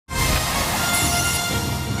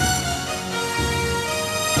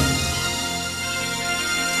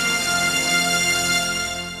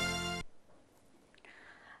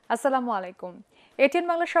আসসালামু আলাইকুম। এটিএন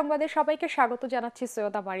বাংলা সংবাদে সবাইকে স্বাগত জানাচ্ছি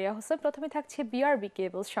সৈয়দা মারিয়া হোসেন। প্রথমে থাকছে বিআরবি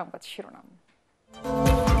কেবল সংবাদ শিরোনাম।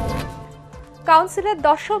 কাউন্সিলের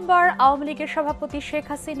 10বার আওয়ামী লীগের সভাপতি শেখ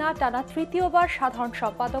হাসিনা টানা তৃতীয়বার সাধারণ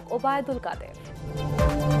সম্পাদক ওবায়দুল কাদের।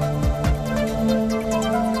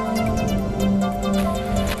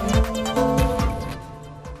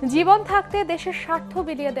 জীবন থাকতে দেশের স্বার্থ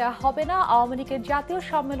বিলিয়ে দেওয়া হবে না, আওয়ামী লীগের জাতীয়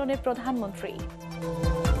সম্মেলনের প্রধানমন্ত্রী।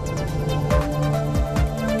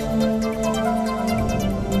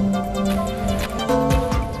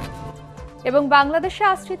 এবং বাংলাদেশে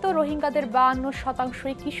আশ্রিত রোহিঙ্গাদের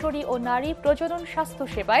 52% কিশোরী ও নারী প্রজনন স্বাস্থ্য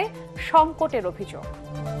সেবায় সংকটের অভিযোগ।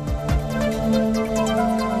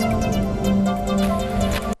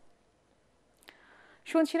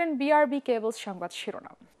 শুনছিলেন বিআরবি কেবল সংবাদ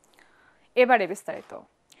শিরোনাম। এবারে বিস্তারিত।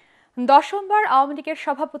 10বার আওয়ামী লীগের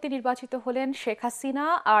সভাপতি নির্বাচিত হলেন শেখ হাসিনা,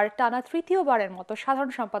 আর টানা তৃতীয়বারের মতো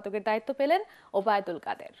সাধারণ সম্পাদকের দায়িত্ব পেলেন ওবায়দুল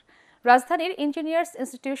কাদের। রাজধানীর ইঞ্জিনিয়ার্স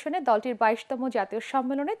ইনস্টিটিউশনে দলটির 22তম জাতীয়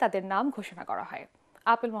সম্মেলনে তাদের নাম ঘোষণা করা হয়।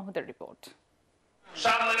 আপেল মাহমুদের রিপোর্ট।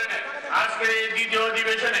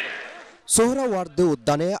 সোহরাওয়ার্দী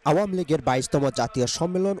উদ্যানে আওয়ামী লীগের 22তম জাতীয়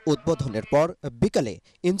সম্মেলন উদ্বোধনের পর বিকালে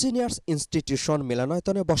ইঞ্জিনিয়ার্স ইনস্টিটিউশন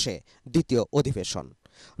মিলনায়তনে বসে দ্বিতীয় অধিবেশন।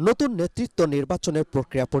 নতুন নেতৃত্ব নির্বাচনের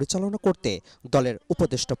প্রক্রিয়া পরিচালনা করতে দলের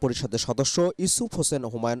উপদেষ্টা পরিষদের সদস্য ইউসুফ হোসেন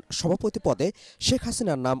হুমায়ুন সভাপতি পদে শেখ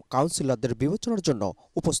হাসিনার নাম কাউন্সিলরদের বিবেচনার জন্য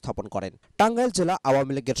উপস্থাপন করেন। টাঙ্গাইল জেলা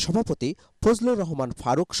আওয়ামী লীগের সভাপতি ফজলুর রহমান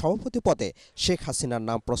ফারুক সভাপতি পদে শেখ হাসিনার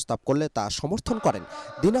নাম প্রস্তাব করলে তা সমর্থন করেন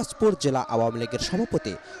দিনাজপুর জেলা আওয়ামী লীগের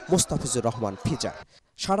সভাপতি মোস্তাফিজুর রহমান ফিজা।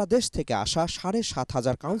 সারা দেশ থেকে আসা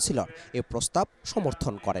 7,500 কাউন্সিলর এ প্রস্তাব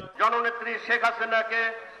সমর্থন করেন। জননেত্রী শেখ হাসিনাকে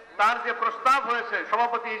তার যে প্রস্তাব হয়েছে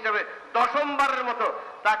সভাপতি হিসেবে 10মবারের মতো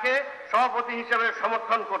তাকে সভাপতি হিসেবে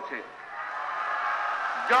সমর্থন করছে।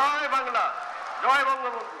 জয় বাংলা, জয়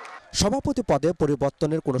বঙ্গবন্ধু। সভাপতি পদে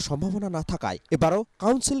পরিবর্তনের কোনো সম্ভাবনা না থাকায় এবারও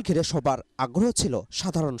কাউন্সিল ঘিরে সবার আগ্রহ ছিল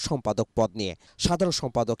সাধারণ সম্পাদক পদ নিয়ে। সাধারণ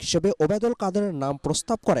সম্পাদক হিসেবে ওবায়দুল কাদেরের নাম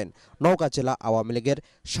প্রস্তাব করেন নওগাঁ জেলা আওয়ামী লীগের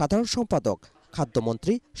সাধারণ সম্পাদক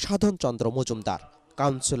খাদ্যমন্ত্রী সাধন চন্দ্র মজুমদার।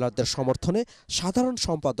 কাউন্সিলরদের সমর্থনে সাধারণ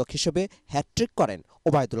সম্পাদক হিসেবে হ্যাট্রিক করেন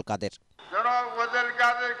ওবায়দুল কাদের।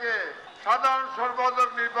 সাধারণ সম্পাদক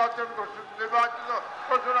নির্বাচিত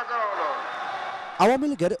ঘোষণা করা হলো। আওয়ামী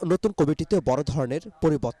লীগের নতুন কমিটিতে বড় ধরনের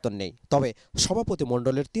পরিবর্তন নেই, তবে সভাপতি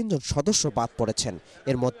মণ্ডলের 3 জন সদস্য বাদ পড়েছেন।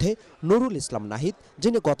 এর মধ্যে নুরুল ইসলাম নাহিদ,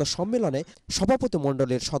 যিনি গত সম্মেলনে সভাপতি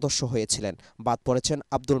মণ্ডলের সদস্য হয়েছিলেন, বাদ পড়েছেন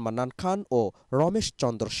আব্দুল মান্নান খান ও রমেশ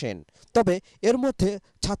চন্দ্র সেন। তবে এর মধ্যে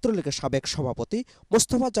ছাত্রলীগের সাবেক সভাপতি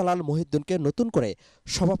মোস্তফা জালাল মহিউদ্দিনকে নতুন করে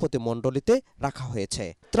সভাপতি মণ্ডলীতে রাখা হয়েছে।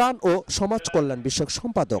 ত্রাণ ও সমাজ কল্যাণ বিষয়ক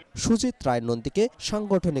সম্পাদক সুজিত রায় নন্দীকে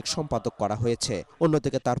সাংগঠনিক সম্পাদক করা হয়েছে।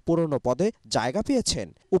 অন্যদিকে তার পুরনো পদে জায়গা পেয়েছেন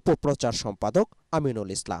উপপ্রচার সম্পাদক আমিনুল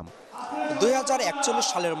ইসলাম। 2041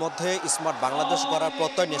 সালের মধ্যে স্মার্ট বাংলাদেশ গড়ার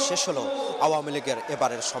প্রত্যয় নিয়ে শেষ হলো আওয়ামী লীগের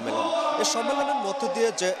এবারের সম্মেলন। এই সম্মেলনের মধ্য দিয়ে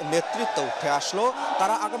যে নেতৃত্ব উঠে আসলো,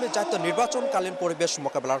 তারা আগামী জাতীয় নির্বাচনকালীন পরিবেশ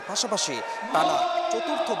মোকাবেলার পাশাপাশি টানা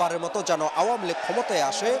চতুর্থবারের মতো যেন আওয়ামী লীগ ক্ষমতায়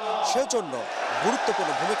আসে, সেজন্য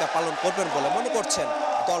গুরুত্বপূর্ণ ভূমিকা পালন করবেন বলে মনে করছেন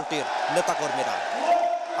দলটির নেতাকর্মীরা।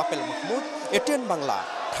 Apple Mahmud, ATN Bangla,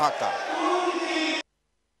 Dhaka.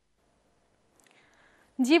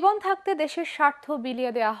 জীবন থাকতে দেশের স্বার্থ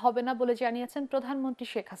বিলিয়ে দেওয়া হবে না বলে জানিয়েছেন প্রধানমন্ত্রী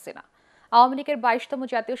শেখ হাসিনা। আওয়ামী লীগের 22তম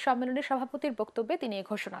জাতীয় সম্মেলনে সভাপতির বক্তব্যে তিনি এই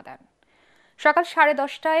ঘোষণা দেন। সকাল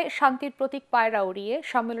 10:30টায় শান্তির প্রতীক পায়রা উড়িয়ে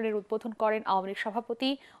সম্মেলনের উদ্বোধন করেন আওয়ামী লীগ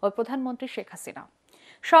সভাপতি ও প্রধানমন্ত্রী শেখ হাসিনা।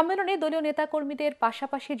 সম্মেলনে দলীয় নেতাকর্মীদের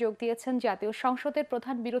পাশাপাশি যোগ দিয়েছেন জাতীয় সংসদের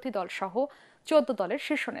প্রধান বিরোধী দল সহ 14 দলের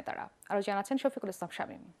শীর্ষ নেতারা। আরও জানাচ্ছেন শফিকুল ইসলাম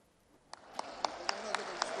শামীম।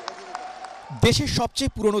 দেশের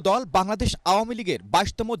সবচেয়ে পুরনো দল বাংলাদেশ আওয়ামী লীগের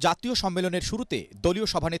 22তম জাতীয় সম্মেলনের শুরুতে দলীয়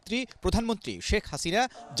সভানেত্রী প্রধানমন্ত্রী শেখ হাসিনা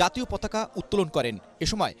জাতীয় পতাকা উত্তোলন করেন। এ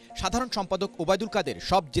সময় সাধারণ সম্পাদক ওবায়দুল কাদের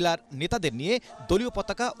সব জেলার নেতাদের নিয়ে দলীয়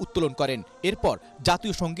পতাকা উত্তোলন করেন। এরপর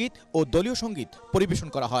জাতীয় সঙ্গীত ও দলীয় সঙ্গীত পরিবেশন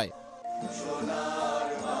করা হয়।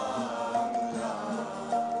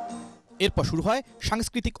 এরপর শুরু হয়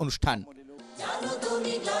সাংস্কৃতিক অনুষ্ঠান।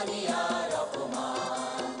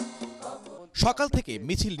 সকাল থেকে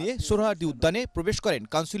মিছিল নিয়ে সোহরাওয়ার্দী উদ্যানে প্রবেশ করেন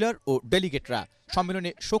কাউন্সিলর ও ডেলিগেটরা।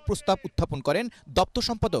 সম্মেলনে শোক প্রস্তাব উত্থাপন করেন দপ্তর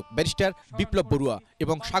সম্পাদক ব্যারিস্টার বিপ্লব বড়ুয়া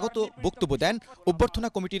এবং স্বাগত বক্তব্য দেন অভ্যর্থনা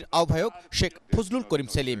কমিটির আহ্বায়ক শেখ ফজলুল করিম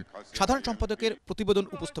সেলিম। সাধারণ সম্পাদকের প্রতিবেদন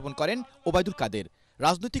উপস্থাপন করেন ওবায়দুল কাদের।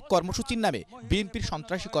 রাজনৈতিক কর্মসূচির নামে বিএনপির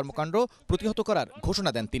সন্ত্রাসী কর্মকাণ্ড প্রতিহত করার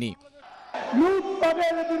ঘোষণা দেন তিনি।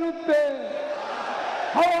 লুটপাটের বিরুদ্ধে,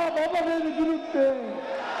 হাওয়া ভবনের বিরুদ্ধে,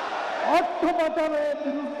 অর্থ পাচারের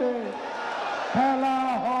বিরুদ্ধে খেলা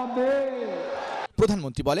হবে।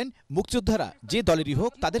 প্রধানমন্ত্রী বলেন, মুক্তিযোদ্ধারা যে দলেরই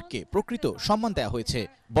হোক তাদেরকে প্রকৃত সম্মান দেওয়া হয়েছে।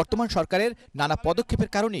 বর্তমান সরকারের নানা পদক্ষেপের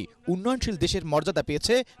কারণেই উন্নয়নশীল দেশের মর্যাদা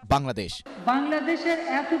পেয়েছে বাংলাদেশ। বাংলাদেশের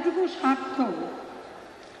এতটুকু স্বার্থ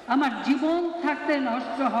আমার জীবন থাকতে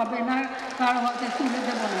নষ্ট হবে না, কারো হাতে তুলে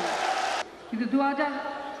দেব না। কিন্তু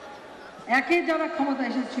 2001-এ যারা ক্ষমতা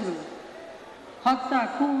এসেছিল, হত্যা,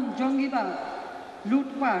 খুন, জঙ্গিবাদ,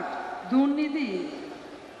 লুটপাট, দুর্নীতি,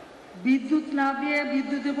 বিদ্যুৎ না দিয়ে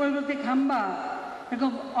বিদ্যুতের পরিবর্তে খাম্বা,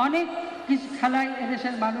 এরকম অনেক কিছু খেলায়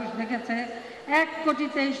এদেশের মানুষ দেখেছে।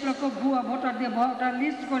 1,23,00,000 ভুয়া ভোটার দিয়ে ভোটার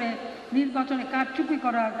লিস্ট করে নির্বাচনে কারচুপি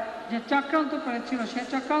করার যে চক্রান্ত করেছিল, সে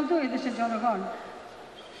চক্রান্ত এদেশের জনগণ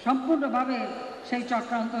সম্পূর্ণভাবে সেই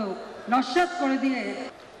চক্রান্ত নস্যাৎ করে দিয়ে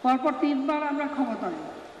পরপর 3বার আমরা ক্ষমতা নিই।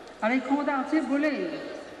 আর এই ক্ষমতা আছে বলেই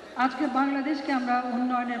আজকে বাংলাদেশকে আমরা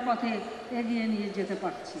উন্নয়নের পথে এগিয়ে নিয়ে যেতে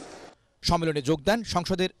পারছি। সম্মেলনে যোগ দেন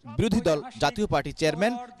সংসদের বিরোধী দল জাতীয় পার্টি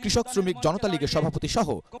চেয়ারম্যান, কৃষক শ্রমিক জনতা লীগের সভাপতি সহ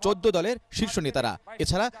 14 দলের শীর্ষ নেতারা।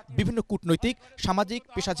 এছাড়া বিভিন্ন কূটনৈতিক, সামাজিক,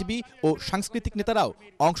 পেশাজীবী ও সাংস্কৃতিক নেতারাও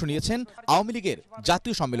অংশ নিয়েছেন আওয়ামী লীগের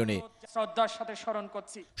জাতীয় সম্মেলনে। শ্রদ্ধার সাথে স্মরণ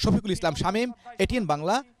করছি। শফিকুল ইসলাম শামীম, ATN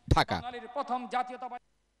বাংলা, ঢাকা।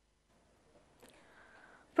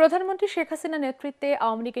 প্রধানমন্ত্রী শেখ হাসিনা নেতৃত্বে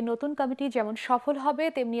আওয়ামী লীগের নতুন কমিটি যেমন সফল হবে,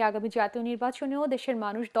 তেমনি আগামী জাতীয় নির্বাচনেও দেশের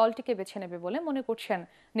মানুষ দলটিকে বেছে নেবে বলে মনে করছেন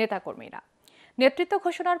নেতাকর্মীরা। নেতৃত্ব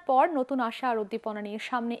ঘোষণার পর নতুন আশা আর উদ্দীপনা নিয়ে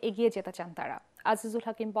সামনে এগিয়ে যেতে চান তারা। আজিজুল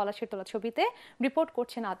হাকিম পলাশের তোলা ছবিতে রিপোর্ট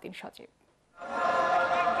করছেন আতিন সচিব।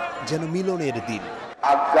 যেন মিলনের দিন,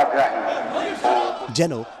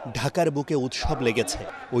 যেন ঢাকার বুকে উৎসব লেগেছে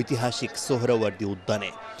ঐতিহাসিক সোহরাওয়ার্দী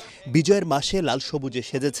উদ্যানে। বিজয়ের মাসে লাল সবুজে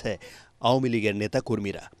সেজেছে আওয়ামী লীগের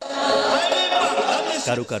নেতাকর্মীরা।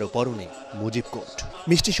 কারো কারো পরনে মুজিব কোট।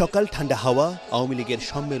 মিষ্টি সকাল, ঠান্ডা হাওয়া আওয়ামী লীগের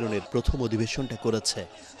সম্মেলনের প্রথম অধিবেশনটা করেছে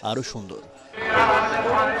আরো সুন্দর।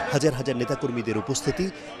 হাজার হাজার নেতাকর্মীদের উপস্থিতি,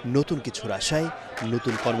 নতুন কিছুর আশায়,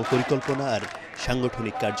 নতুন কর্মপরিকল্পনা আর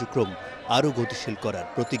সাংগঠনিক কার্যক্রম আরো গতিশীল করার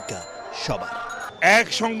প্রতিজ্ঞা সবার।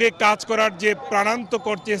 একসঙ্গে কাজ করার যে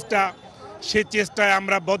প্রাণান্তকর চেষ্টা, সে চেষ্টায়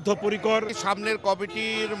আমরা বদ্ধপরিকর। সামনের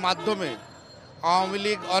কমিটির মাধ্যমে আওয়ামী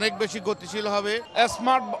লীগ অনেক বেশি গতিশীল হবে।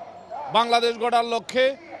 স্মার্ট বাংলাদেশ গড়ার লক্ষ্যে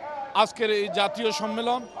আজকের এই জাতীয়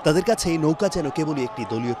সম্মেলন। তাদের কাছে এই নৌকা যেন কেবলই একটি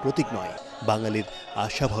দলীয় প্রতীক নয়, বাঙালির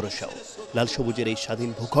আশা ভরসাও। লাল সবুজের এই স্বাধীন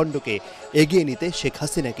ভূখণ্ডকে এগিয়ে নিতে শেখ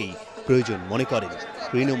হাসিনাকেই প্রয়োজন মনে করেন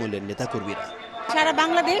তৃণমূলের নেতাকর্মীরা। সারা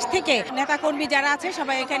বাংলাদেশ থেকে নেতাকর্মী যারা আছে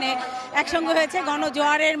সবাই এখানে একসঙ্গে হয়েছে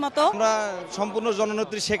গণজোয়ারের মতো। আমরা সম্পূর্ণ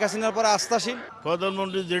জননেত্রী শেখ হাসিনার পরে আস্থাশীল।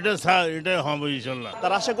 প্রধানমন্ত্রী যেটা চায় এটাই হবে ইনশাআল্লাহ।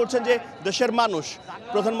 তারা আশা করছেন যে দেশের মানুষ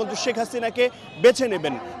প্রধানমন্ত্রী শেখ হাসিনাকে বেছে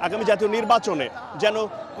নেবেন আগামী জাতীয় নির্বাচনে, যেন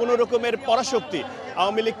কোনো রকমের পরাশক্তি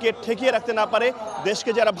আওয়ামী লীগকে ঠেকিয়ে রাখতে না পারে।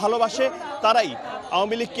 দেশকে যারা ভালোবাসে তারাই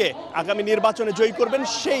আওয়ামী লীগকে আগামী নির্বাচনে জয়ী করবেন,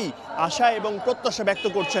 সেই আশা এবং প্রত্যাশা ব্যক্ত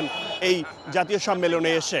করছেন এই জাতীয়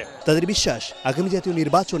সম্মেলনে এসে। তাদের বিশ্বাস আগামী জাতীয়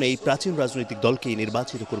নির্বাচনে এই প্রাচীন রাজনৈতিক দলকেই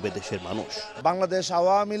নির্বাচিত করবে দেশের মানুষ। বাংলাদেশ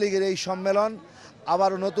আওয়ামী লীগের এই সম্মেলন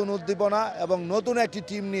আবারও নতুন উদ্দীপনা এবং নতুন একটি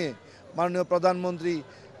টিম নিয়ে মাননীয় প্রধানমন্ত্রী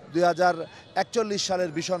 2041 সালের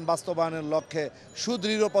ভিশন বাস্তবায়নের লক্ষ্যে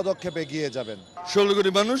সুদৃঢ় পদক্ষেপে এগিয়ে যাবেন। 16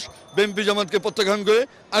 কোটি মানুষ বিএনপি জামাতকে প্রত্যাখ্যান করে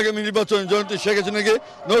আগামী নির্বাচনে জননেত্রী শেখ হাসিনাকে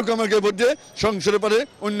নৌকামার্কে ভোট দিয়ে সংসদে পারে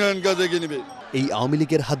উন্নয়ন কাজ এগিয়ে নেবে। এই আওয়ামী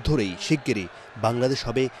লীগের হাত ধরেই শিগগিরই বাংলাদেশ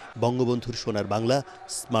হবে বঙ্গবন্ধুর সোনার বাংলা,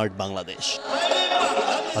 স্মার্ট বাংলাদেশ।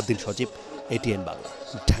 আতিন সচিব, ATN বাংলা,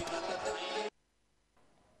 ঢাকা।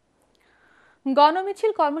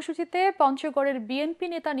 গণমিছিল কর্মসূচিতে পঞ্চগড়ের বিএনপি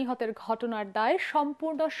নেতা নিহতের ঘটনার দায়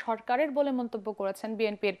সম্পূর্ণ সরকারের বলে মন্তব্য করেছেন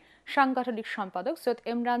বিএনপির সাংগঠনিক সম্পাদক সৈয়দ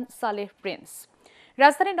ইমরান সালেহ প্রিন্স।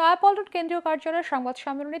 রাজধানীর নয়াপল্টন কেন্দ্রীয় কার্যালয়ের সংবাদ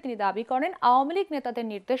সম্মেলনে তিনি দাবি করেন, আওয়ামী লীগ নেতাদের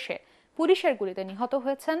নির্দেশে পুলিশের গুলিতে নিহত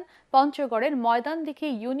হয়েছেন পঞ্চগড়ের ময়দানদিঘি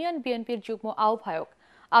ইউনিয়ন বিএনপির যুগ্ম আহ্বায়ক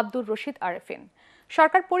আব্দুর রশিদ আরেফিন।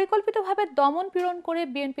 সরকার পরিকল্পিতভাবে দমন পীড়ন করে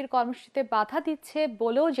বিএনপির কর্মসূচিতে বাধা দিচ্ছে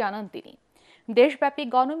বলেও জানান তিনি। দেশব্যাপী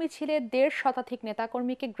গণমিছিলে 1.5 শতাধিক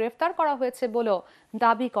নেতাকর্মীকে গ্রেফতার করা হয়েছে বলেও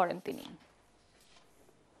দাবি করেন তিনি।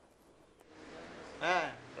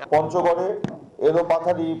 পঞ্চগড়ে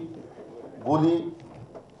এলোপাথারি গুলি,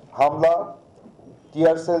 হামলা,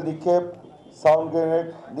 টিয়ার সেল নিক্ষেপ, সাউন্ড গ্রেনেড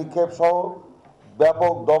নিক্ষেপ সহ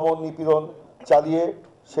ব্যাপক দমন নিপীড়ন চালিয়ে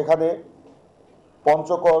সেখানে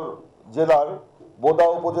পঞ্চগড় জেলার বোদা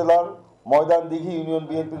উপজেলার ময়দানদিঘি ইউনিয়ন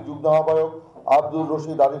বিএনপির যুগ্ম আহ্বায়ক আব্দুর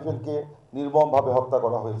রশিদ আরিফিনকে নির্মমভাবে হত্যা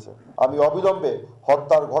করা হয়েছে। আমি অবিলম্বে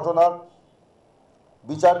হত্যার ঘটনার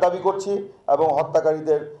বিচার দাবি করছি এবং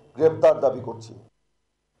হত্যাকারীদের গ্রেফতার দাবি করছি।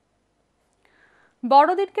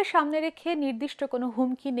 বড়দিনকে সামনে রেখে নির্দিষ্ট কোনো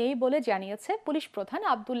হুমকি নেই বলে জানিয়েছে পুলিশ প্রধান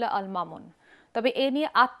আব্দুল্লাহ আল মামুন। তবে এ নিয়ে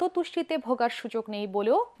আত্মতুষ্টিতে ভোগার সুযোগ নেই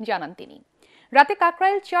বলেও জানান তিনি। রাতে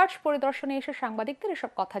কাকরাইল চার্চ পরিদর্শনে এসে সাংবাদিকদের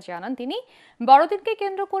এসব কথা জানান তিনি। বড়দিনকে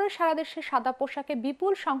কেন্দ্র করে সারা দেশে সাদা পোশাকে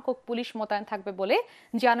বিপুল সংখ্যক পুলিশ মোতায়েন থাকবে বলে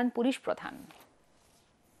জানান পুলিশ প্রধান।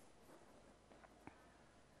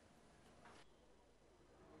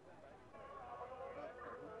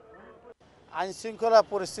 আইনশৃঙ্খলা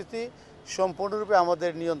পরিস্থিতি সম্পূর্ণরূপে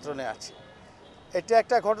আমাদের নিয়ন্ত্রণে আছে। এটা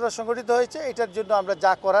একটা ঘটনা সংঘটিত হয়েছে, এটার জন্য আমরা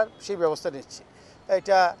যা করার সেই ব্যবস্থা নিচ্ছি।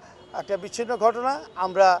 এটা একটা বিচ্ছিন্ন ঘটনা,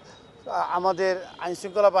 আমরা আমাদের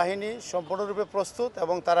আইনশৃঙ্খলা বাহিনী সম্পূর্ণরূপে প্রস্তুত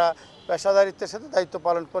এবং তারা পেশাদারিত্বের সাথে দায়িত্ব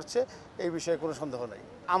পালন করছে, এই বিষয়ে কোনো সন্দেহ নেই।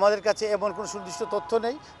 আমাদের কাছে এমন কোনো সুনির্দিষ্ট তথ্য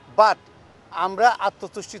নেই, বাট আমরা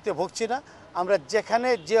আত্মতুষ্টিতে ভুগছি না। আমরা যেখানে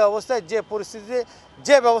যে অবস্থায় যে পরিস্থিতিতে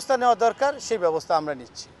যে ব্যবস্থা নেওয়া দরকার সেই ব্যবস্থা আমরা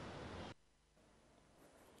নিচ্ছি।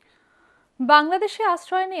 বাংলাদেশে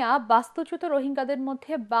আশ্রয় নেওয়া বাস্তুচ্যুত রোহিঙ্গাদের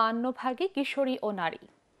মধ্যে 52% কিশোরী ও নারী।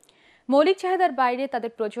 মৌলিক চাহিদার বাইরে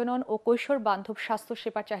তাদের প্রজনন ও কৈশোর বান্ধব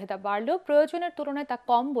স্বাস্থ্যসেবার চাহিদা বাড়লেও প্রয়োজনের তুলনায় তা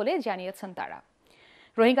কম বলে জানিয়েছেন তারা।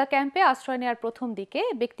 রোহিঙ্গা ক্যাম্পে আশ্রয় নেওয়ার প্রথম দিকে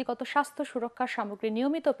ব্যক্তিগত স্বাস্থ্য সুরক্ষার সামগ্রী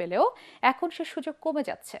নিয়মিত পেলেও এখন সে সুযোগ কমে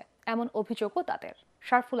যাচ্ছে, এমন অভিযোগও তাদের।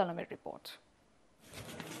 শারফুল আলমের রিপোর্ট।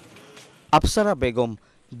 আফসারা বেগম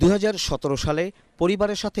 2017 সালে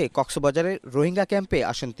পরিবারের সাথে কক্সবাজারের রোহিঙ্গা ক্যাম্পে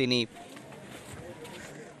আসেন তিনি।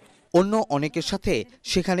 অন্য অনেকের সাথে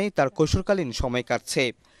সেখানেই তার কৈশোরকালীন সময় কাটছে।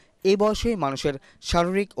 এই বয়সে মানুষের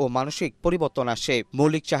শারীরিক ও মানসিক পরিবর্তন আসে।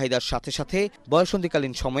 মৌলিক চাহিদার সাথে সাথে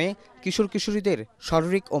বয়সন্ধিকালীন সময়ে কিশোর কিশোরীদের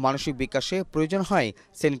শারীরিক ও মানসিক বিকাশে প্রয়োজন হয়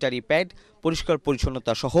স্যানিটারি প্যাড, পরিষ্কার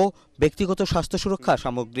পরিচ্ছন্নতা সহ ব্যক্তিগত স্বাস্থ্য সুরক্ষা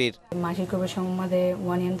সামগ্রীর। মাসিক সম্বন্ধে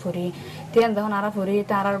ওয়ানিয়ান ফুরি তেন যখন আরা ফুরি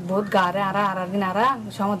তার বহুত গারে আরা আরার দিন আরা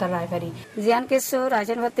সমতার রায় পারি জিয়ান কিছু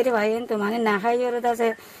রাশন পাত্রী ভাই তো মানে না খাই জরুরত আছে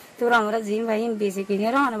তোর আমরা জিম ভাই বেশি কিনে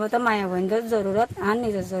রাখবো তো মায়া বন্ধুর জরুরত আর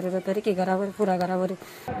নিজের জরুরত কি করা পুরা করা করি।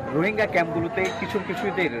 রোহিঙ্গা ক্যাম্পগুলোতে কিশোর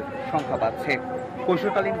কিশোরীদের সংখ্যা বাড়ছে।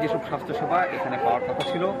 কৈশোরকালীন যেসব স্বাস্থ্যসেবা এখানে পাওয়ার কথা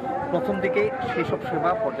ছিল প্রথম দিকে সেই সব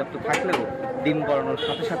সেবা পর্যাপ্ত থাকলেও দিন গড়ানোর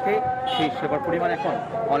সাথে সাথে সেই সেবার পরিমাণ এখন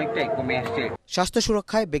অনেকটাই কমে আসছে। স্বাস্থ্য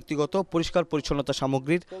সুরক্ষায় ব্যক্তিগত পরিষ্কার পরিচ্ছন্নতা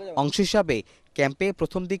সামগ্রীর অংশ হিসাবে ক্যাম্পে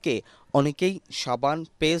প্রথম দিকে অনেকেই সাবান,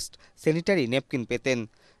 পেস্ট, স্যানিটারি ন্যাপকিন পেতেন,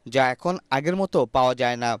 যা এখন আগের মতো পাওয়া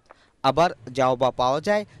যায় না। আবার যাও বা পাওয়া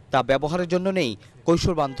যায় তা ব্যবহারের জন্য নেই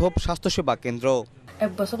কৈশোর বান্ধব স্বাস্থ্যসেবা কেন্দ্র।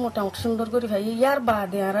 এক বছর মোটামুটি সুন্দর করে ভাই ইয়ার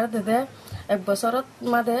বাদে আর দাদা এক বছরত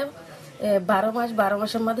মাঝে 12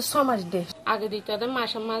 মাসের মধ্যে 6 মাস দে আগে দিতে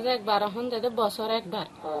মাসের মাঝে একবার, এখন দাদা বছর একবার।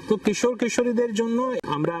 তো কিশোর কিশোরীদের জন্য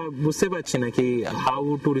আমরা বুঝতে পারছি না কি how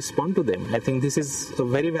to respond to them. I think this is a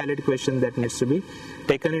very valid question that needs to be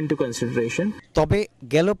taken into consideration. তবে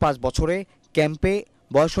গেল 5 বছরে ক্যাম্পে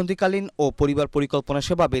বয়সন্ধিকালীন ও পরিবার পরিকল্পনা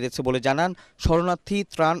সেবা বেড়েছে বলে জানান শরণার্থী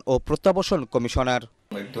ত্রাণ ও প্রত্যাবাসন কমিশনার।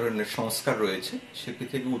 এক ধরনের সংস্কার রয়েছে, সেটি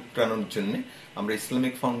থেকে উত্তরণের জন্য আমরা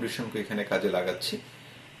ইসলামিক ফাউন্ডেশনকে এখানে কাজে লাগাচ্ছি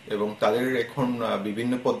এবং তাদের এখন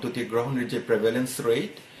বিভিন্ন পদ্ধতি গ্রহণের যে প্রেভ্যালেন্স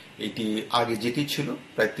রেট এটি আগে যেটি ছিল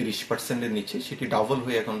প্রায় 30%-এর নিচে, সেটি ডাবল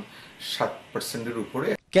হয়ে এখন 7%-এর উপরে।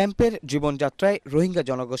 ক্যাম্পের জীবনযাত্রায় রোহিঙ্গা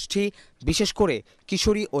জনগোষ্ঠী বিশেষ করে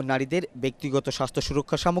কিশোরী ও নারীদের ব্যক্তিগত স্বাস্থ্য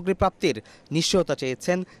সুরক্ষা সামগ্রী প্রাপ্তির নিশ্চয়তা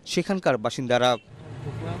চেয়েছেন সেখানকার বাসিন্দারা।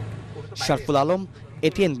 শারফুল আলম,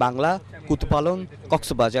 ATN বাংলা, কুতুপালং,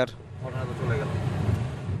 কক্সবাজার।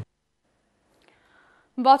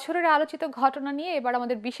 বছরের আলোচিত ঘটনা নিয়ে এবার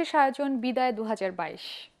আমাদের বিশেষ আয়োজন বিদায় 2022।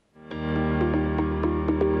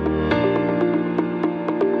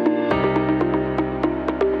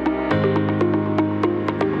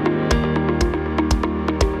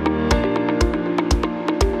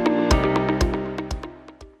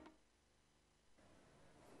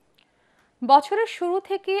 বছরের শুরু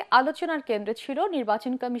থেকে আলোচনার কেন্দ্রে ছিল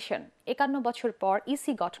নির্বাচন কমিশন। 51 বছর পর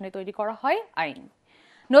ইসি গঠনে তৈরি করা হয় আইন।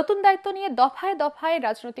 নতুন দায়িত্ব নিয়ে দফায় দফায়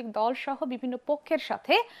রাজনৈতিক দল সহ বিভিন্ন পক্ষের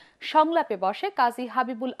সাথে সংলাপে বসে কাজী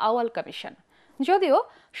হাবিবুল আওয়াল কমিশন। যদিও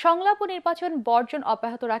সংলাপ ও নির্বাচন বর্জন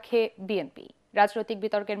অব্যাহত রাখে বিএনপি। রাজনৈতিক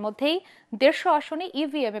বিতর্কের মধ্যেই 150 আসনে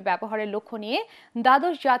ইভিএম এ ব্যবহারের লক্ষ্য নিয়ে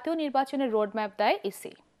দ্বাদশ জাতীয় নির্বাচনের রোডম্যাপ দেয়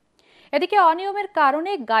ইসি। এদিকে অনিয়মের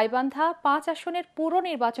কারণে গাইবান্ধা 5 আসনের পুরো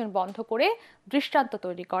নির্বাচন বন্ধ করে দৃষ্টান্ত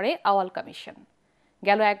তৈরি করে আওয়াল কমিশন।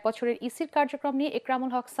 গেল 1 বছরের ইসির কার্যক্রম নিয়ে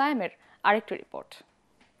ইকরামুল হক সায়েমের আরেকটি রিপোর্ট।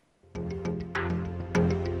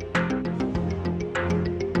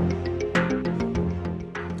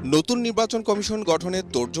 নতুন নির্বাচন কমিশন গঠনের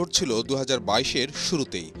তোড়জোড় ছিল 2022-এর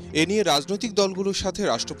শুরুতেই। এ নিয়ে রাজনৈতিক দলগুলোর সাথে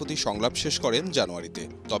রাষ্ট্রপতি সংলাপ শেষ করেন জানুয়ারিতে।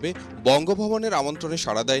 তবে বঙ্গভবনের আমন্ত্রণে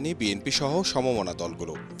সাড়া দেয়নি বিএনপি সহ সমমনা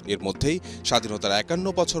দলগুলো। এর মধ্যেই স্বাধীনতার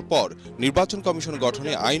 51 বছর পর নির্বাচন কমিশন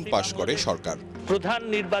গঠনে আইন পাশ করে সরকার। প্রধান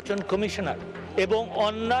নির্বাচন কমিশনার এবং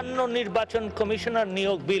অন্যান্য নির্বাচন কমিশনার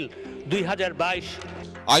নিয়োগ বিল 2022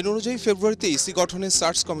 আইন অনুযায়ী ফেব্রুয়ারিতে ইসি গঠনের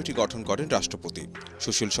সার্চ কমিটি গঠন করেন রাষ্ট্রপতি।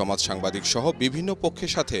 সুশীল সমাজ, সাংবাদিক সহ বিভিন্ন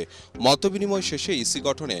পক্ষের সাথে মতবিনিময় শেষে ইসি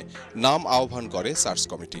গঠনে নাম আহ্বান করে সার্চ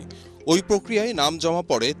কমিটি। ওই প্রক্রিয়ায় নাম জমা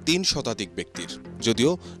পড়ে ৩ শতাধিক ব্যক্তির,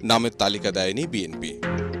 যদিও নামের তালিকা দেয়নি বিএনপি।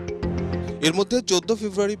 এর মধ্যে 14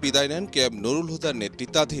 ফেব্রুয়ারি বিদায় নেন কেএম নুরুল হুদার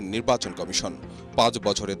নেতৃত্বাধীন নির্বাচন কমিশন। 5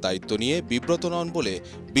 বছরের দায়িত্ব নিয়ে বিব্রত নন বলে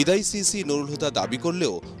বিদায়ী সিসি নুরুল হুদা দাবি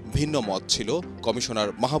করলেও ভিন্ন মত ছিল কমিশনার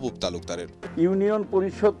মাহবুব তালুকদারের। ইউনিয়ন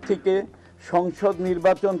পরিষদ থেকে সংসদ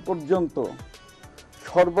নির্বাচন পর্যন্ত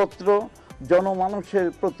সর্বত্র জনমানুষের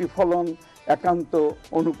প্রতিফলন একান্ত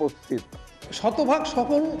অনুপস্থিত। শতভাগ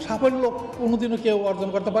সফল সাফল্য কোনোদিনও কেউ অর্জন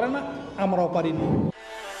করতে পারে না, আমরাও পারিনি।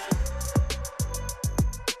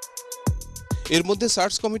 এর মধ্যে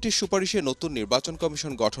সার্চ কমিটির সুপারিশে নতুন নির্বাচন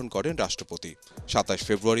কমিশন গঠন করেন রাষ্ট্রপতি। 27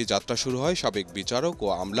 ফেব্রুয়ারি যাত্রা শুরু হয় সাবেক বিচারক ও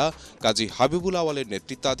আমলা কাজী হাবিবুল আওয়ালের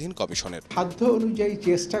নেতৃত্বাধীন কমিশনের। সাধ্য অনুযায়ী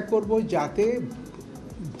চেষ্টা করব যাতে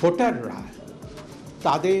ভোটাররা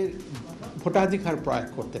তাদের ভোটাধিকার প্রয়োগ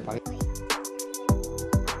করতে পারে।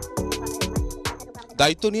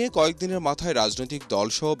 দায়িত্ব নিয়ে কয়েকদিনের মাথায় রাজনৈতিক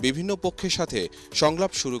দলসহ বিভিন্ন পক্ষের সাথে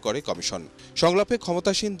সংলাপ শুরু করে কমিশন। সংলাপে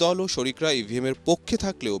ক্ষমতাসীন দল ও শরিকরা ইভিএমের পক্ষে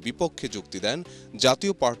থাকলেও বিপক্ষে যুক্তি দেন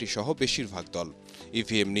জাতীয় পার্টি সহ বেশিরভাগ দল।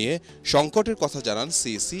 ইভিএম নিয়ে সংকটের কথা জানান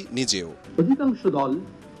সিইসি নিজেও। অধিকাংশ দল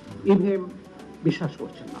ইভিএম বিশ্বাস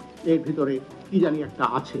করছেন না, এর ভিতরে কি জানি একটা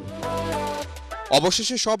আছে।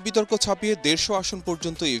 অবশেষে সব বিতর্ক ছাপিয়ে 150 আসন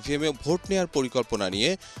পর্যন্ত ইভিএমে ভোট নেয়ার পরিকল্পনা নিয়ে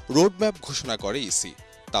রোডম্যাপ ঘোষণা করে ইসি।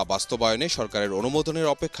 তা বাস্তবায়নে সরকারের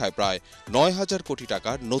অনুমোদনের অপেক্ষায় প্রায় 9,000 কোটি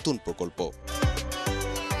টাকার নতুন প্রকল্প।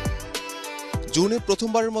 জুনে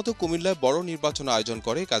প্রথমবারের মতো কুমিল্লায় বড় নির্বাচন আয়োজন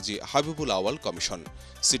করে কাজী হাবিবুল আওয়াল কমিশন।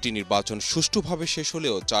 সিটি নির্বাচন সুষ্ঠুভাবে শেষ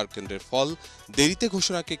হলেও 4 কেন্দ্রের ফল দেরিতে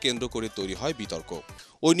ঘোষণাকে কেন্দ্র করে তৈরি হয় বিতর্ক।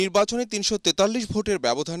 ওই নির্বাচনে 343 ভোটের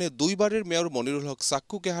ব্যবধানে 2 বারের মেয়র মনিরুল হক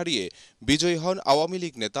সাক্কুকে হারিয়ে বিজয়ী হন আওয়ামী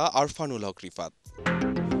লীগ নেতা আরফানুল হক রিফাত।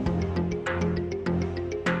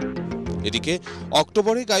 এদিকে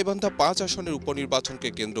অক্টোবরে গাইবান্ধা 5 আসনের উপনির্বাচনকে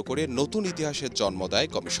কেন্দ্র করে নতুন ইতিহাসের জন্ম দেয়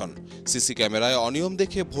কমিশন। সিসি ক্যামেরায় অনিয়ম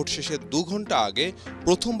দেখে ভোট শেষে 2 ঘণ্টা আগে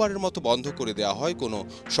প্রথমবারের মতো বন্ধ করে দেওয়া হয় কোনো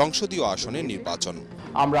সংসদীয় আসনের নির্বাচন।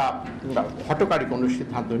 আমরা হঠকারী কোনো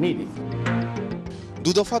সিদ্ধান্ত নিইনি।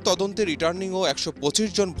 2 দফা তদন্তে রিটার্নিং ও 125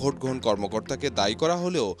 জন ভোট গ্রহণ কর্মকর্তাকে দায়ী করা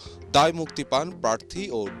হলেও দায় মুক্তি পান প্রার্থী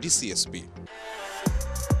ও ডিসিএসপি।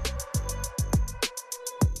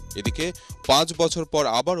 এদিকে 5 বছর পর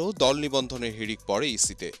আবারও দল নিবন্ধনের হিড়িক পড়ে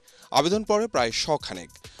ইসিতে। আবেদন পড়ে প্রায় 100 খানেক।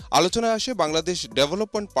 আলোচনায় আসে বাংলাদেশ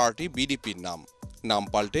ডেভেলপমেন্ট পার্টি বিডিপির নাম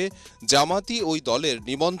পাল্টে জামাতি ওই দলের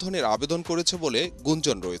নিবন্ধনের আবেদন করেছে বলে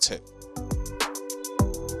গুঞ্জন রয়েছে।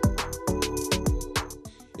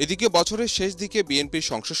 এদিকে বছরের শেষ দিকে বিএনপির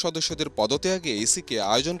সংসদ সদস্যদের পদত্যাগে ইসিকে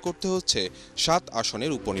আয়োজন করতে হচ্ছে 7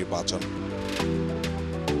 আসনের উপনির্বাচন।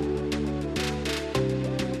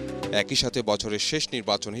 একই সাথে বছরের শেষ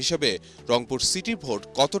নির্বাচন হিসেবে রংপুর সিটি ভোট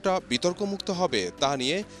কতটা বিতর্কমুক্ত হবে তা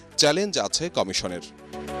নিয়ে চ্যালেঞ্জ আছে কমিশনের।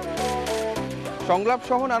 সংলাপ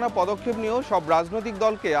সহ নানা পদক্ষেপ নিয়েও সব রাজনৈতিক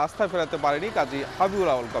দলকে আস্থায় ফেরাতে পারেনি কাজী হাবিবুল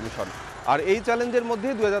আওয়াল কমিশন। আর এই চ্যালেঞ্জের মধ্যে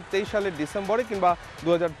 2023 সালের ডিসেম্বরে কিংবা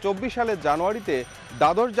 2024 সালের জানুয়ারিতে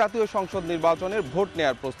দ্বাদশ জাতীয় সংসদ নির্বাচনের ভোট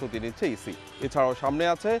নেয়ার প্রস্তুতি নিচ্ছে ইসি। এছাড়াও সামনে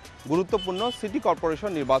আছে গুরুত্বপূর্ণ সিটি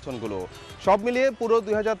কর্পোরেশন নির্বাচনগুলো। সব মিলিয়ে পুরো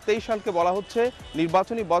 2023 সালকে বলা হচ্ছে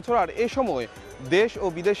নির্বাচনী বছর, আর এ সময় দেশ ও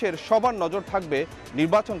বিদেশের সবার নজর থাকবে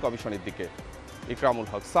নির্বাচন কমিশনের দিকে। ইকরামুল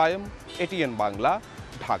হক সায়েম, ATN বাংলা,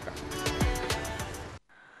 ঢাকা।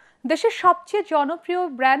 দেশের সবচেয়ে জনপ্রিয়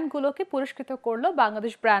ব্র্যান্ডগুলোকে পুরস্কৃত করল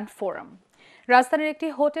বাংলাদেশ ব্র্যান্ড ফোরাম। রাজধানীর একটি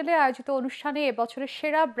হোটেলে আয়োজিত অনুষ্ঠানে এবছরের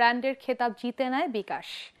সেরা ব্র্যান্ডের খেতাব জিতে নেয় বিকাশ।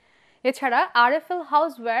 এছাড়া RFL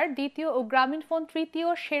হাউসওয়্যার দ্বিতীয় ও গ্রামীণফোন তৃতীয়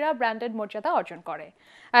সেরা ব্র্যান্ডের মর্যাদা অর্জন করে।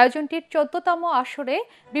 আয়োজনটির 14তম আসরে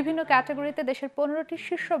বিভিন্ন ক্যাটাগরিতে দেশের 15টি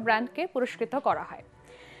শীর্ষ ব্র্যান্ডকে পুরস্কৃত করা হয়।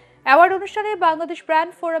 অ্যাওয়ার্ড অনুষ্ঠানে বাংলাদেশ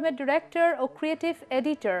ব্র্যান্ড ফোরামের ডিরেক্টর ও creative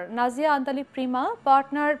editor Nazia আন্দালি Prima,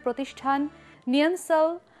 partner প্রতিষ্ঠান নিয়ানসাল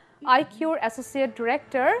আইকিউর associate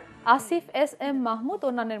director Asif SM Mahmud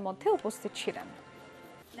অন্যান্যের মধ্যে উপস্থিত ছিলেন।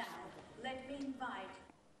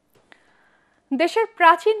 দেশের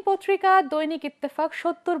প্রাচীন পত্রিকা দৈনিক ইত্তেফাক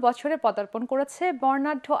 70 বছরে পদার্পণ করেছে।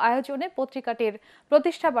 বর্ণাঢ্য আয়োজনে পত্রিকাটির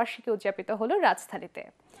প্রতিষ্ঠা বার্ষিকী উদযাপিত হল রাজধানীতে।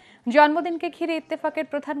 জন্মদিনকে ঘিরে ইত্তেফাকের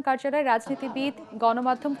প্রধান কার্যালয়ে রাজনীতিবিদ,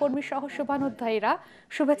 গণমাধ্যম কর্মী সহ শুভানুধ্যায়ীরা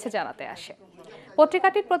শুভেচ্ছা জানাতে আসে।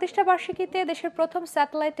 পত্রিকাটির প্রতিষ্ঠা বার্ষিকীতে দেশের প্রথম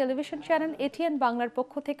স্যাটেলাইট টেলিভিশন চ্যানেল ATN বাংলার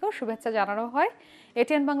পক্ষ থেকেও শুভেচ্ছা জানানো হয়।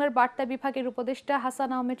 ATN বাংলার বার্তা বিভাগের উপদেষ্টা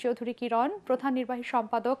হাসান আহমেদ চৌধুরী কিরণ, প্রধান নির্বাহী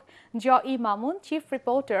সম্পাদক ই মামুন, চিফ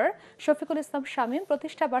রিপোর্টার শফিকুল ইসলাম শামীম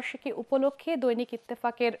প্রতিষ্ঠা বার্ষিকী উপলক্ষে দৈনিক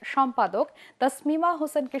ইত্তেফাকের সম্পাদক তাসমিমা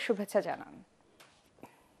হোসেনকে শুভেচ্ছা জানান।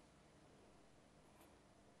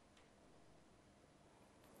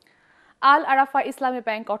 আল আরাফা ইসলামী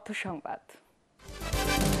ব্যাংক অর্থ সংবাদ।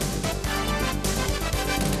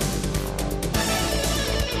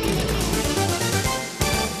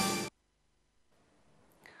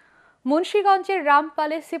 মুন্সিগঞ্জের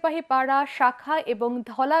রামপালে সিপাহীপাড়া শাখা এবং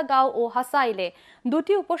ধলাগাঁও ও হাসাইলে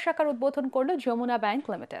দুটি উপশাখার উদ্বোধন করল যমুনা ব্যাংক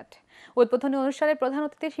লিমিটেড। উদ্বোধনী অনুষ্ঠানে প্রধান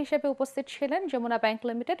অতিথি হিসেবে উপস্থিত ছিলেন যমুনা ব্যাংক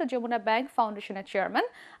লিমিটেড ও যমুনা ব্যাংক ফাউন্ডেশনের চেয়ারম্যান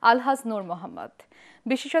আলহাজ নূর মোহাম্মদ।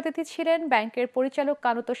 বিশেষ অতিথি ছিলেন ব্যাংকের পরিচালক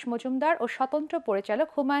কানুতোষ মজুমদার ও স্বতন্ত্র পরিচালক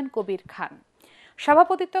হুমায়ুন কবির খান।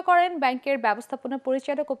 সভাপতিত্ব করেন ব্যাংকের ব্যবস্থাপনা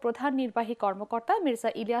পরিচালক ও প্রধান নির্বাহী কর্মকর্তা মির্জা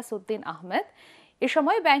ইলিয়াস উদ্দিন আহমেদ। এ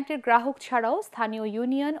সময় ব্যাংকের গ্রাহক ছাড়াও স্থানীয়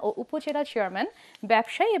ইউনিয়ন ও উপজেলা চেয়ারম্যান,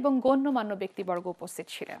 ব্যবসায়ী এবং গণ্যমান্য ব্যক্তিবর্গ উপস্থিত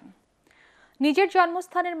ছিলেন। নিজের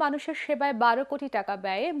জন্মস্থানের মানুষের সেবায় 12 কোটি টাকা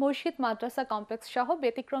ব্যয়ে মসজিদ মাদ্রাসা কমপ্লেক্স সহ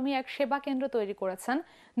ব্যতিক্রমী এক সেবা কেন্দ্র তৈরি করেছেন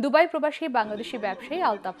দুবাই প্রবাসী বাংলাদেশি ব্যবসায়ী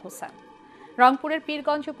আলতাফ হোসেন। রংপুরের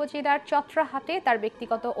পীরগঞ্জ উপজেলার চত্রাহাটে তার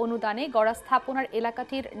ব্যক্তিগত অনুদানে গড়া স্থাপনার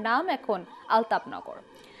এলাকাটির নাম এখন আলতাফনগর।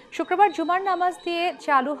 শুক্রবার জুমার নামাজ দিয়ে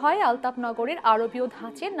চালু হয় আলতাফনগরের আরবীয়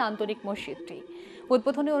ধাঁচের নান্দনিক মসজিদটি।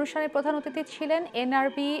 উদ্বোধনী অনুষ্ঠানে প্রধান অতিথি ছিলেন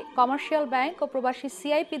এনআরবি কমার্শিয়াল ব্যাংক ও প্রবাসী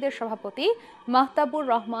সিআইপিদের সভাপতি মাহতাবুর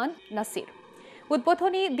রহমান নাসির।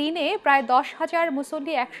 উদ্বোধনী দিনে প্রায় 10,000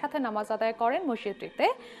 মুসল্লি একসাথে নামাজ আদায় করেন মসজিদটিতে।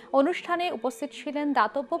 অনুষ্ঠানে উপস্থিত ছিলেন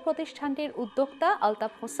দাতব্য প্রতিষ্ঠানটির উদ্যোক্তা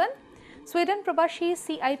আলতাফ হোসেন, সুইডেন প্রবাসী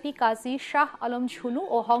সিআইপি কাজী শাহ আলম ঝুনু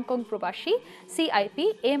ও হংকং প্রবাসী সিআইপি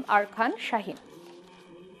এম আর খান শাহিন।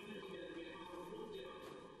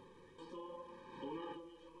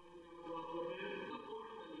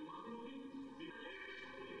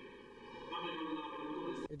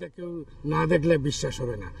 এটা কেউ না দেখলে বিশ্বাস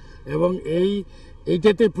হবে না, এবং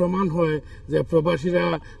এইটাতে প্রমাণ হয় যে প্রবাসীরা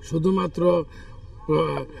শুধুমাত্র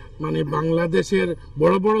মানে বাংলাদেশের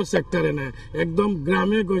বড় বড় সেক্টরে না, একদম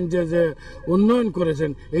গ্রামে গঞ্জে যে উন্নয়ন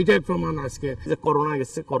করেছেন এইটাই প্রমাণ। আজকে যে করোনা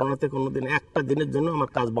গেছে, করোনাতে কোনোদিন একটা দিনের জন্য আমার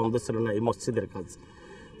কাজ বন্ধ ছিল না, এই মসজিদের কাজ।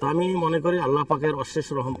 তো আমি মনে করি আল্লাহ পাকের অশেষ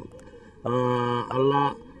রহমত, আল্লাহ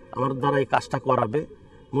আমার দ্বারা এই কাজটা করাবে,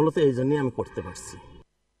 মূলত এই জন্যই আমি করতে পারছি।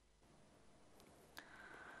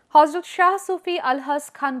 হযরত শাহ সুফি আলহাজ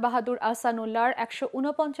খান বাহাদুর আহসানুল্লাহর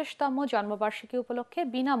 149তম জন্মবার্ষিকী উপলক্ষে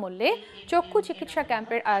বিনামূল্যে চক্ষু চিকিৎসা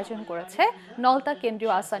ক্যাম্পের আয়োজন করেছে নলতা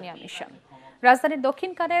কেন্দ্রীয় আহসানিয়া মিশন। রাজধানীর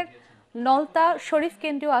দক্ষিণখানের নলতা শরীফ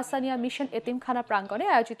কেন্দ্রীয় আহসানিয়া মিশন এতিমখানা প্রাঙ্গণে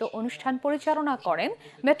আয়োজিত অনুষ্ঠান পরিচালনা করেন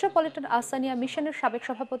মেট্রোপলিটন আহসানিয়া মিশনের সাবেক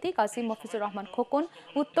সভাপতি কাজী মফিজুর রহমান খোকন,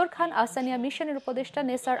 উত্তরখান আহসানিয়া মিশনের উপদেষ্টা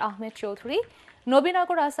নেসার আহমেদ চৌধুরী,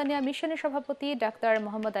 নবীনগর আহসানিয়া মিশনের সভাপতি ডাক্তার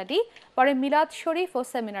মোহাম্মদ আলী। পরে মিলাদ শরীফ ও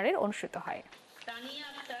সেমিনারের অনুষ্ঠিত হয়।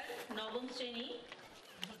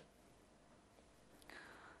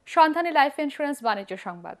 সন্ধানী লাইফ ইন্স্যুরেন্স বাণিজ্য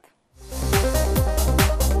সংবাদ।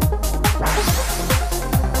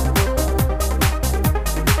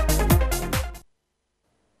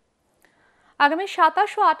 আগামী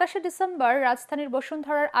 27 ও 28 ডিসেম্বর রাজধানীর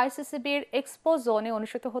বসুন্ধরার আইসিসিবির এক্সপো জোনে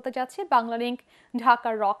অনুষ্ঠিত হতে যাচ্ছে বাংলালিংক ঢাকা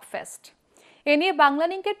রক ফেস্ট। এ নিয়ে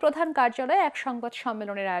বাংলালিংকের প্রধান কার্যালয়ে এক সংবাদ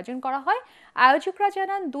সম্মেলনের আয়োজন করা হয়। আয়োজকরা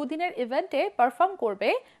জানান, দুদিনের ইভেন্টে পারফর্ম করবে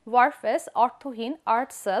ওয়ারফেস, অর্থহীন,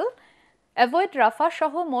 আর্ট সেল, অ্যাভয়েড রাফা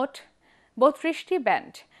সহ মোট 32টি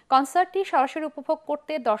ব্যান্ড। কনসার্টটি সরাসরি উপভোগ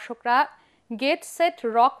করতে দর্শকরা গেট সেট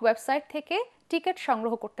রক ওয়েবসাইট থেকে টিকিট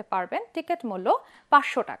সংগ্রহ করতে পারবেন। টিকিট মূল্য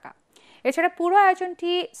 500 টাকা। এছাড়া পুরো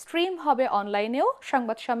আয়োজনটি স্ট্রিম হবে অনলাইনেও।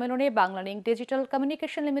 সংবাদ সম্মেলনে বাংলালিংক ডিজিটাল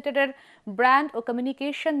কমিউনিকেশন লিমিটেডের ব্র্যান্ড ও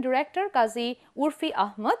কমিউনিকেশন ডিরেক্টর কাজী উর্ফি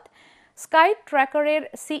আহমদ, স্কাই ট্র্যাকারের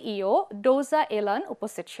সিইও ডোজা এলান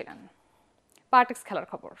উপস্থিত ছিলেন। পার্টিক্স খেলার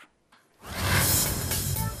খবর।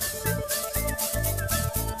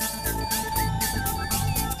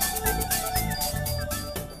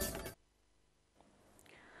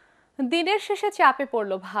 দিনের শেষে চাপে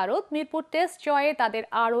পড়ল ভারত। মিরপুর টেস্ট জয়ে তাদের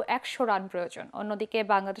আরও 100 রান প্রয়োজন। অন্যদিকে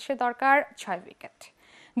বাংলাদেশের দরকার 6 উইকেট।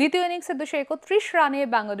 দ্বিতীয় ইনিংসে 231 রানে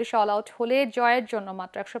বাংলাদেশ অল আউট হলে জয়ের জন্য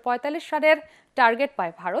মাত্র 145 রানের টার্গেট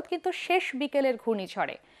পায় ভারত। কিন্তু শেষ বিকেলের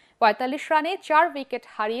ঘূর্ণিঝড়ে 45 রানে 4 উইকেট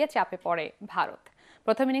হারিয়ে চাপে পড়ে ভারত।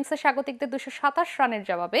 প্রথম ইনিংসে স্বাগতিকদের 227 রানের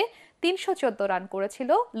জবাবে 314 রান করেছিল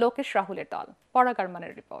লোকেশ রাহুলের দল।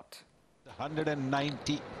 পরাগারমানের রিপোর্ট।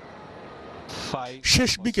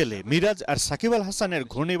 শেষ বিকেলে মিরাজ আর সাকিব আল হাসানের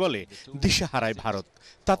ঘূর্ণি বলে দিশা হারায় ভারত।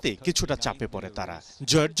 তাতে কিছুটা চাপে পড়ে তারা।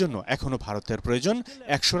 জয়ের জন্য এখনো ভারতের প্রয়োজন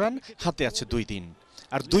 100 রান, হাতে আছে 2 দিন।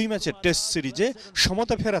 আর 2 ম্যাচের টেস্ট সিরিজে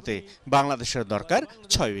সমতা ফেরাতে বাংলাদেশের দরকার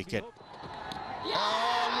 6 উইকেট।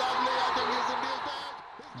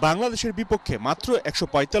 বাংলাদেশের বিপক্ষে মাত্র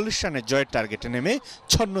 ১৪৫ রানের জয়ের টার্গেটে নেমে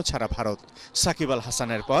ছন্নছাড়া ভারত। সাকিব আল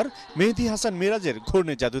হাসানের পর মেহেদী হাসান মিরাজের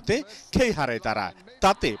ঘূর্ণি জাদুতে খেই হারায় তারা।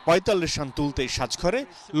 তাতে ৪৫ রান তুলতেই সাজঘরে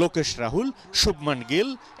লোকেশ রাহুল, শুভমান গিল,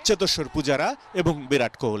 চেতেশ্বর পূজারা এবং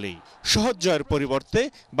বিরাট কোহলি। সহজ জয়ের পরিবর্তে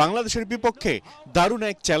বাংলাদেশের বিপক্ষে দারুণ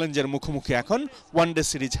এক চ্যালেঞ্জের মুখোমুখি এখন ওয়ানডে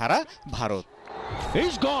সিরিজ হারা ভারত।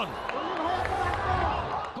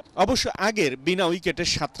 অবশ্য আগের বিনা উইকেটে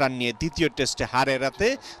 ৭ রান নিয়ে দ্বিতীয় টেস্টে হার এড়াতে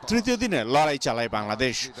তৃতীয় দিনে লড়াই চালায়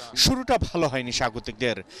বাংলাদেশ। শুরুটা ভালো হয়নি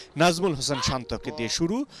স্বাগতিকদের। নাজমুল হোসেন শান্তকে দিয়ে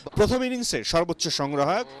শুরু। প্রথম ইনিংসে সর্বোচ্চ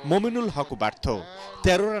সংগ্রাহক মমিনুল হক ব্যর্থ।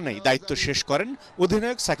 ১৩ রানেই দায়িত্ব শেষ করেন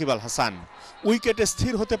অধিনায়ক সাকিব আল হাসান। উইকেটে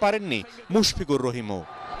স্থির হতে পারেননি মুশফিকুর রহিমও।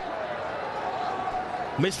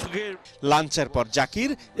 লাঞ্চের পর জাকির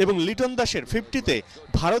এবং লিটন দাসের 50-তে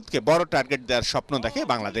ভারতকে বড় টার্গেট দেওয়ার স্বপ্ন দেখে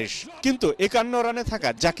বাংলাদেশ। কিন্তু ৫১ রানে থাকা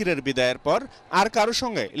জাকিরের বিদায়ের পর আর কারো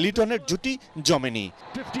সঙ্গে লিটনের জুটি জমেনি।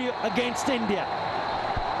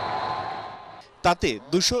 তাতে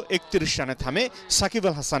 ২৩১ রানে থামে সাকিব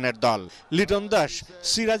আল হাসানের দল। লিটন দাস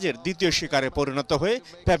সিরাজের দ্বিতীয় শিকারে পরিণত হয়ে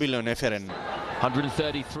প্যাভিলিয়নে ফেরেন।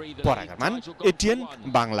 পরাগমান, ATN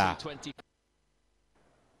Bangla.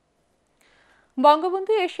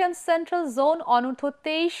 Bangabandhu Asian central zone অনূর্ধ্ব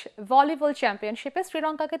 ২৩ ভলিবল চ্যাম্পিয়নশিপে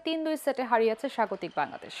শ্রীলঙ্কাকে ৩-২ সেটে হারিয়েছে স্বাগতিক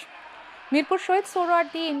বাংলাদেশ। মিরপুর শহীদ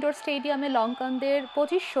সোহরাওয়ার্দী ইনডোর স্টেডিয়ামে লঙ্কানদের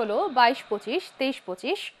 ২৫-১৬, ২২-২৫,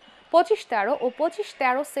 ২৩-২৫, ২৫-১৩ ও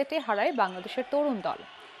 ২৫-১৩ সেটে হারায় বাংলাদেশের তরুণ দল।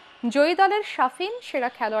 জয়ী দলের শাফিন সেরা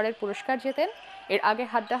খেলোয়াড়ের পুরস্কার জেতেন। এর আগে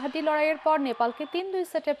হাড্ডাহাড্ডি লড়াইয়ের পর নেপালকে ৩-২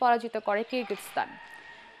 সেটে পরাজিত করে কিরগিজস্তান।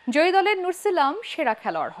 জয়ী দলের নুরসিলাম সেরা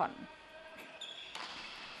খেলোয়াড় হন।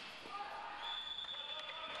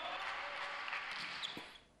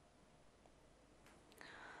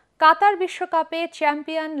 কাতার বিশ্বকাপে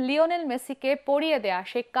চ্যাম্পিয়ন লিওনেল মেসিকে পরিয়ে দেয়া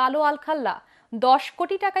সেই কালো আলখাল্লা ১০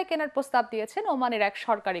 কোটি টাকায় কেনার প্রস্তাব দিয়েছেন ওমানের এক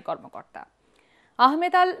সরকারি কর্মকর্তা।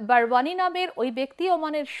 আহমেদ আল বারওয়ানি নামের ওই ব্যক্তি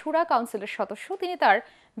ওমানের শুরা কাউন্সিলের সদস্য। তিনি তার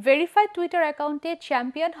ভেরিফাইড টুইটার অ্যাকাউন্টে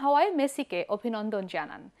চ্যাম্পিয়ন হওয়ায় মেসিকে অভিনন্দন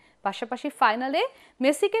জানান। পাশাপাশি ফাইনালে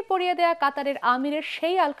মেসিকে পরিয়ে দেয়া কাতারের আমিরের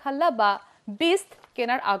সেই আলখাল্লা বা বিস্ট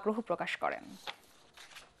কেনার আগ্রহ প্রকাশ করেন।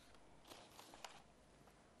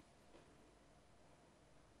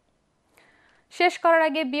 শেষ করার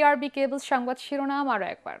আগে বিআরবি কেবলস সংবাদ শিরোনাম আরো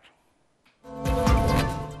একবার।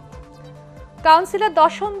 কাউন্সিলের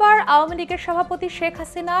 ১০বার আওয়ামী লীগের সভাপতি শেখ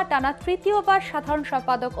হাসিনা, টানা তৃতীয়বার সাধারণ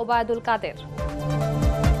সম্পাদক ওবায়দুল কাদের।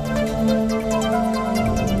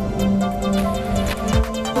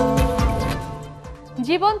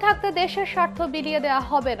 জীবন থাকতে দেশের স্বার্থ বিলিয়ে দেওয়া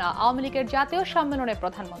হবে না, আওয়ামী লীগের জাতীয় সম্মেলনে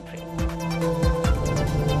প্রধানমন্ত্রী।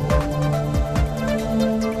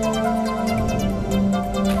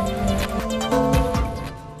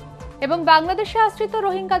 এবং বাংলাদেশে আশ্রিত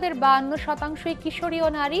রোহিঙ্গাদের ৫২% কিশোরী ও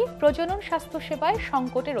নারী, প্রজনন স্বাস্থ্য সেবায়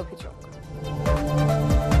সংকটের অভিযোগ।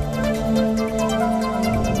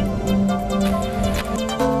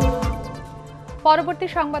 পরবর্তী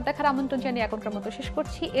সংবাদ দেখার আমন্ত্রণ জানিয়ে এখনকার মতো শেষ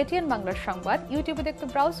করছি এটিএন বাংলার সংবাদ। ইউটিউবে দেখতে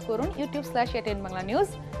ব্রাউজ করুন youtube/ATN Bangla নিউজ।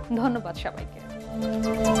 ধন্যবাদ সবাইকে।